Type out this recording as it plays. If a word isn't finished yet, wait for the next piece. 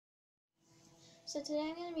So today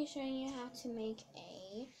I'm going to be showing you how to make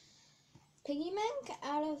a piggy bank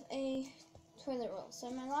out of a toilet roll. So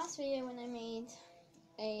in my last video when I made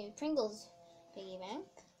a Pringles piggy bank,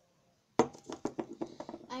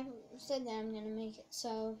 I said that I'm going to make it.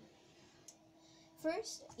 So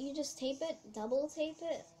first you just tape it, double tape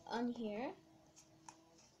it on here,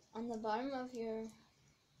 on the bottom of your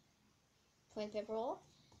toilet paper roll.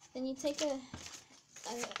 Then you take a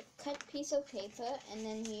cut piece of paper and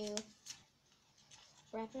then you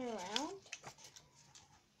wrap it around.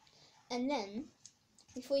 And then,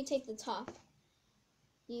 before you take the top,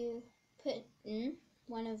 you put in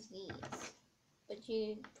one of these. But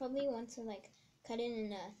you probably want to cut it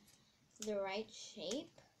in the right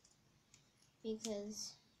shape,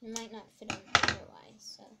 because it might not fit in otherwise.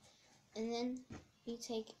 So, and then you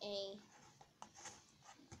take a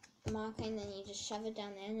marker and then you just shove it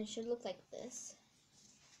down there, and it should look like this.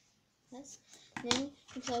 Then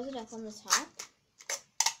you close it up on the top.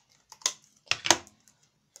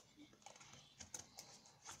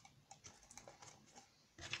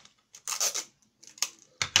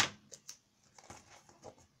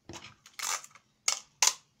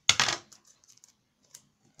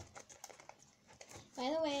 By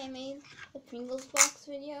the way, I made the Pringles box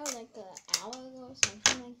video like an hour ago or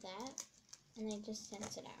something like that, and I just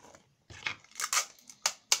sent it out.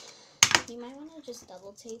 You might want to just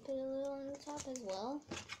double tape it a little on the top as well.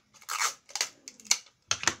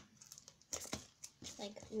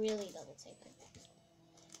 Like really double tape it.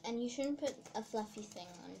 And you shouldn't put a fluffy thing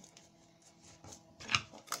on top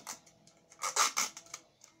of it.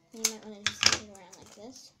 You might want to just take it around like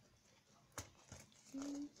this.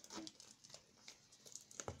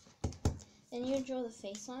 Then you draw the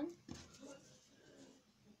face on.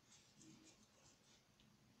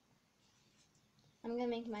 I'm gonna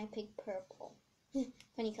make my pig purple.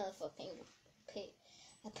 Funny color for a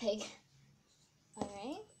pig.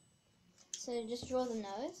 Alright. So just draw the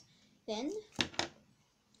nose. Then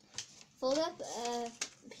fold up a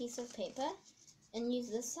piece of paper and use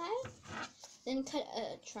this side. Then cut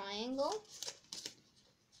a triangle.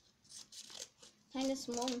 Kind of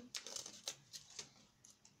small.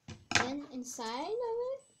 Then inside of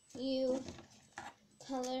it, you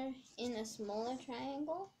color in a smaller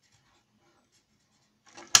triangle.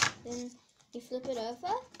 Then you flip it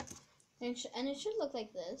over, and it should look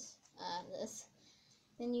like this.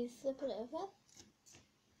 Then you flip it over,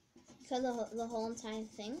 color the whole entire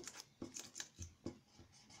thing.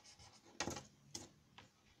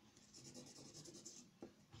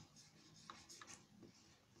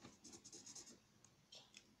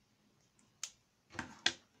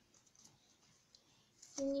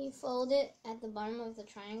 Then you fold it at the bottom of the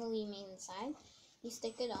triangle you made inside. You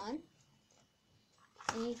stick it on.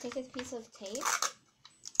 And you take a piece of tape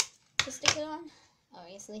to stick it on,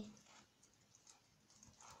 obviously.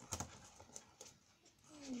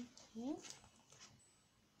 Okay.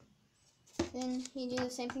 Then you do the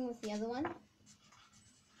same thing with the other one.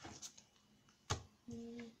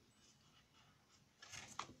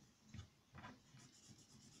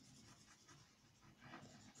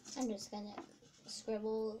 I'm just gonna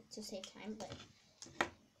scribble to save time, but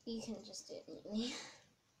you can just do it neatly.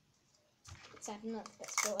 So I'm not the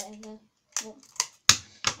best for whatever. Well,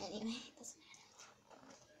 anyway, it doesn't matter.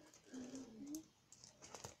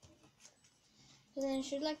 So then it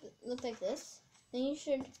should look like this. Then you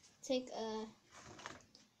should take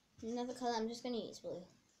another color. I'm just gonna use blue.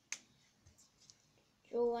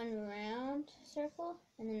 Draw one round circle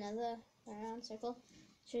and another round circle.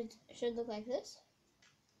 Should look like this.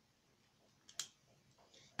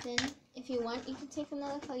 Then, if you want, you can take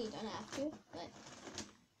another color. You don't have to, but.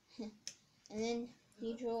 And then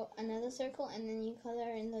you draw another circle, and then you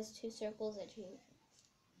color in those two circles that you.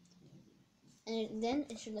 And then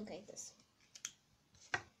it should look like this.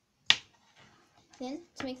 Then,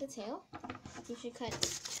 to make the tail, you should cut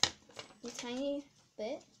a tiny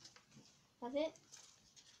bit of it,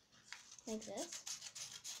 like this.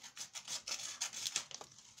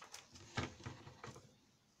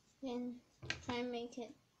 Then try and make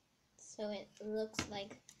it so it looks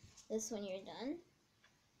like this when you're done.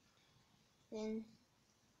 Then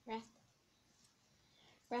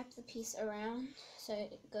wrap the piece around so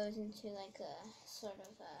it goes into like a sort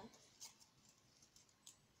of a.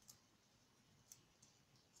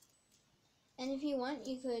 And if you want,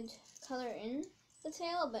 you could color in the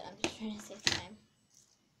tail, but I'm just trying to save time.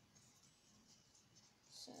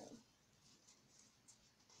 So.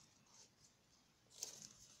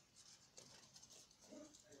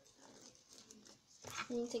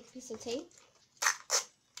 Then you take a piece of tape,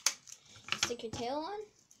 stick your tail on,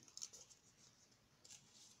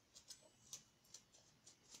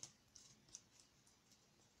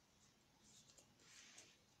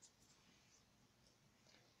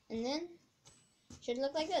 And then it should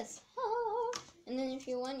look like this. Ah. And then if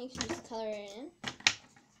you want, you can just color it in.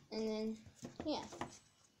 And then, yeah.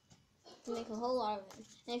 You make a whole lot of it.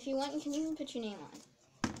 And if you want, you can even put your name on it.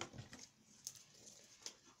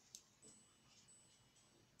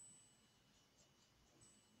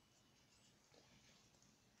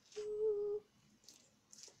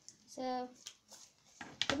 So,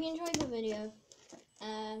 hope you enjoyed the video.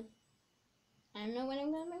 I don't know when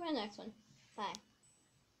I'm going to make my next one. Bye.